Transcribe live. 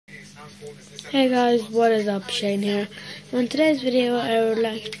Hey guys, what is up? Shane here. On today's video, I would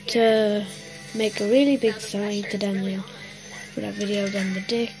like to make a really big sorry to Daniel for that video on the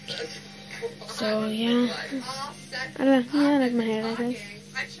dick. So yeah, I like my hair like this.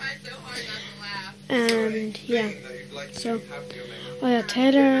 And yeah, so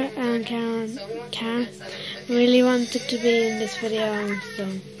Taylor and Karen really wanted to be in this video, so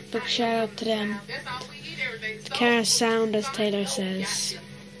big shout out to them. Kara's sound, as Taylor says.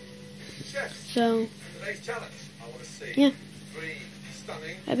 So, yeah.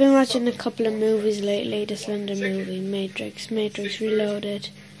 I've been watching a couple of movies lately. The Slender movie, Matrix Reloaded.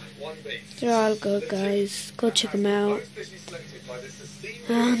 They're all good, guys. Go check them out.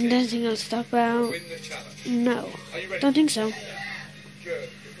 Anything else to talk about? No, don't think so.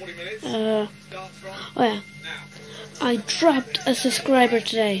 Oh yeah. I dropped a subscriber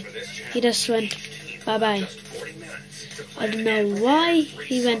today. He just went bye-bye. I don't know why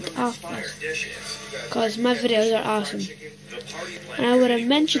he went off it, because my videos are awesome. And I would have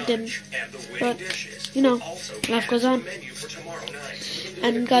mentioned him, but, you know, life goes on.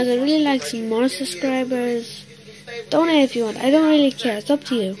 And guys, I really like some more subscribers. Donate if you want. I don't really care. It's up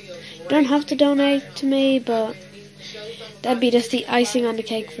to you. You don't have to donate to me, but that'd be just the icing on the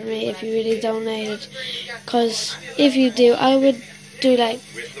cake for me if you really donated. Because if you do, I would do like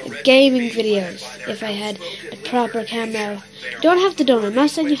gaming videos if I had a proper camera. You don't have to donate. I'm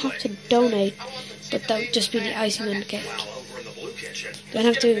not saying you have to donate, but that would just be the icing on the cake. You don't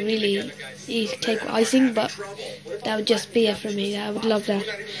have to really take icing, but that would just be it for me. I would love that.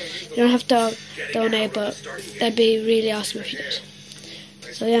 You don't have to donate, but that'd be really awesome if you did.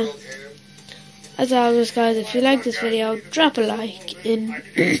 So yeah. As always, guys, if you like this video, drop a like in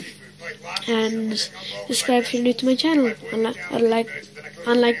and subscribe if you're new to my channel.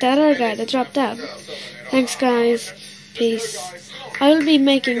 Unlike that other guy that dropped out. Thanks, guys. Peace. I will be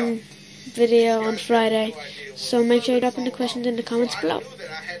making video on Friday, so make sure you drop in the questions in the comments below.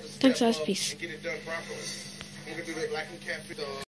 Thanks, guys. Peace.